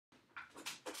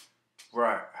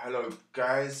Right, hello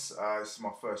guys, this is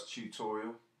my first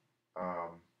tutorial,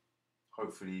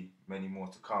 hopefully many more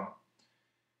to come,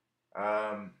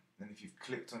 and if you've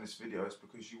clicked on this video it's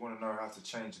because you want to know how to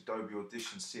change Adobe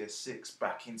Audition CS6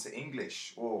 back into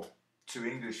English, or to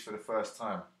English for the first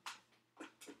time,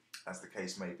 as the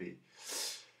case may be.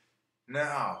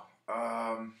 Now,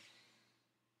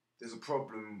 there's a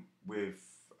problem with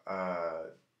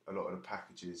a lot of the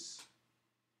packages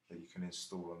that you can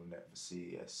install on the net for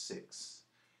CS6,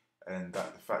 and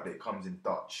that the fact that it comes in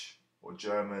Dutch or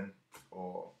German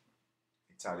or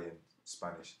Italian,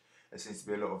 Spanish. There seems to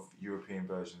be a lot of European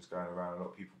versions going around. A lot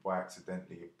of people by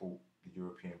accidentally have bought the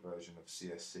European version of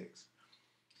CS6,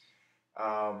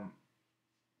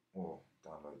 or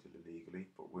downloaded illegally,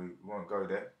 but we won't go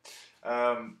there.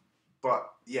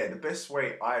 But yeah, the best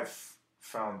way I've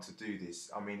found to do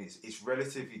this, I mean, it's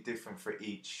relatively different for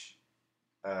each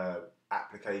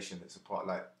application that's a part.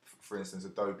 Like, for instance,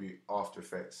 Adobe After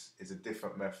Effects is a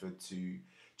different method to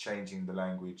changing the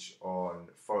language on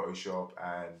Photoshop,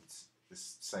 and the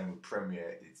same with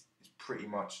Premiere. It's pretty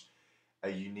much a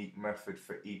unique method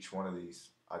for each one of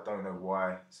these. I don't know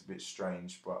why, it's a bit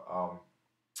strange, but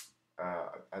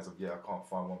as of yet I can't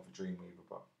find one for Dreamweaver,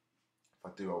 but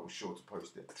if I do I'll be sure to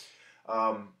post it.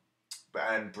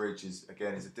 And Bridge is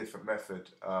a different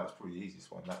method. It's probably the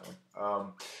easiest one, that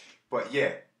one. But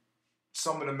yeah,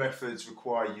 some of the methods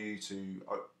require you to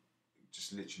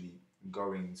just literally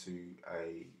go into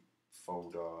a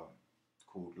folder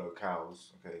called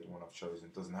Locales. Okay, the one I've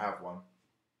chosen doesn't have one.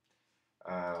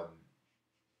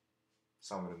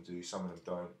 Some of them do, some of them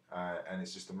don't, and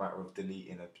it's just a matter of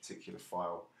deleting a particular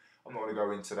file. I'm not going to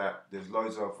go into that. There's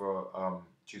loads of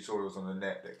tutorials on the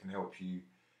net that can help you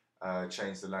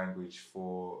change the language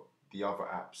for the other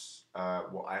apps.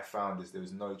 What I found is there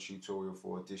was no tutorial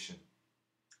for Audition,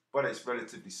 but it's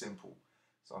relatively simple.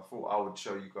 So I thought I would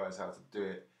show you guys how to do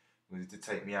it. It did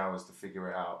take me hours to figure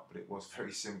it out, but it was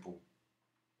very simple.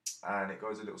 And it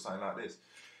goes a little something like this.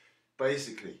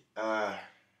 Basically,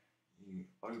 you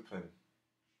open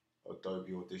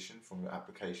Adobe Audition from your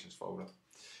applications folder,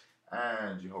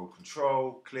 and you hold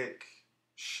Control, click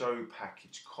Show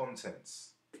Package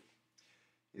Contents.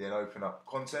 You then open up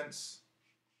Contents,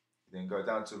 you then go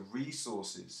down to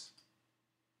Resources.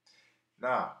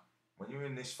 Now, when you're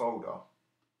in this folder,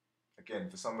 again,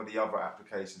 for some of the other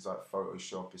applications like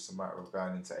Photoshop, it's a matter of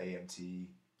going into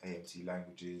AMT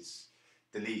languages,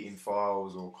 deleting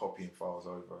files or copying files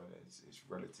over, and it's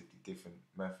relatively different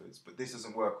methods. But this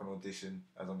doesn't work on Audition,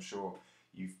 as I'm sure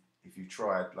if you've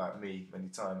tried like me many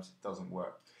times, it doesn't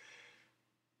work.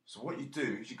 So what you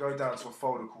do is you go down to a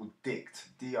folder called Dict,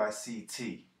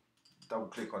 D-I-C-T. Double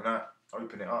click on that,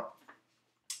 open it up,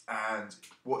 and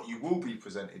what you will be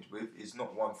presented with is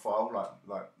not one file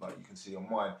like you can see on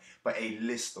mine, but a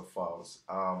list of files,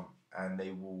 and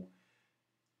they will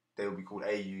be called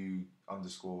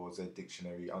AU_Z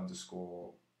dictionary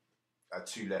 _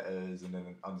 2 letters, and then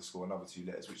an underscore another 2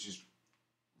 letters, which is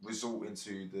result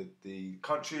into the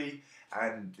country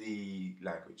and the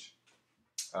language,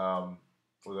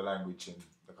 or the language in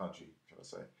the country, shall I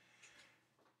say.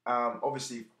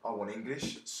 Obviously I want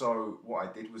English, so what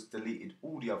I did was deleted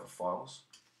all the other files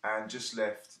and just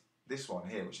left this one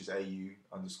here, which is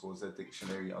AU_Z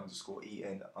dictionary _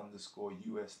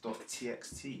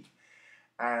 EN_US.txt.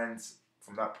 And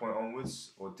from that point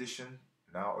onwards, Audition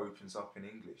now opens up in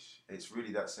English. It's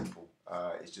really that simple.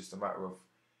 It's just a matter of,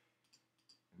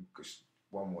 just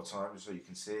one more time just so you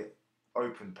can see it,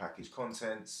 open Package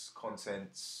Contents,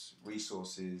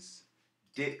 Resources,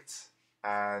 Dict,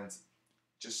 and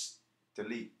just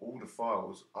delete all the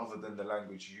files other than the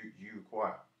language you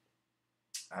require,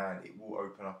 and it will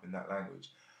open up in that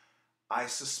language. I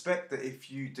suspect that if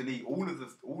you delete all of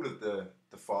the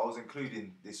files,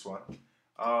 including this one,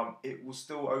 it will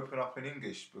still open up in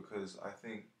English, because I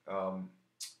think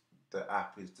the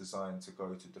app is designed to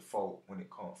go to default when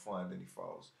it can't find any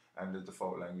files, and the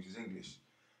default language is English.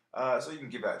 So you can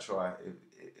give that a try.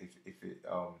 If it,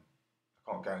 I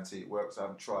can't guarantee it works. I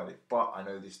haven't tried it, but I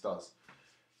know this does.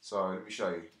 So let me show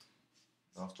you.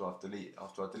 After I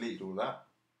deleted all that,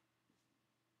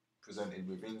 presented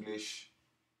with English,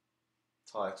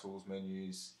 titles,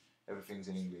 menus, everything's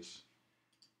in English.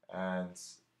 And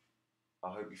I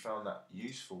hope you found that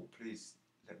useful. Please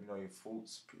let me know your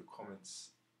thoughts, put your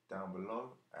comments down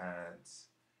below, and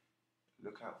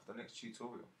look out for the next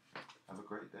tutorial. Have a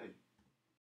great day.